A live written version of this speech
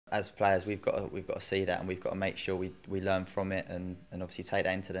as players, we've got to see that, and we've got to make sure we learn from it, and obviously take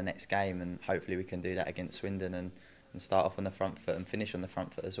that into the next game, and hopefully we can do that against Swindon and start off on the front foot and finish on the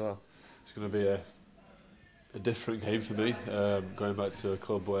front foot as well. It's going to be a different game for me, going back to a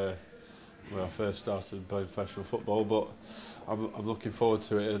club where I first started playing professional football, but I'm looking forward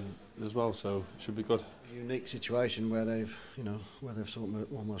to it as well, so it should be good. A unique situation where they've sort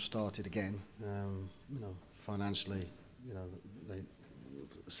of almost started again. Financially, they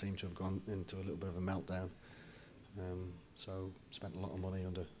seem to have gone into a little bit of a meltdown. So spent a lot of money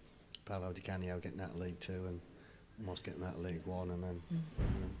under Paolo Di Canio getting out of League Two and almost getting out of League One, and then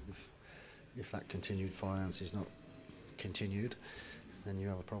if that continued finance is not continued, then you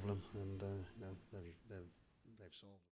have a problem, and they've solved.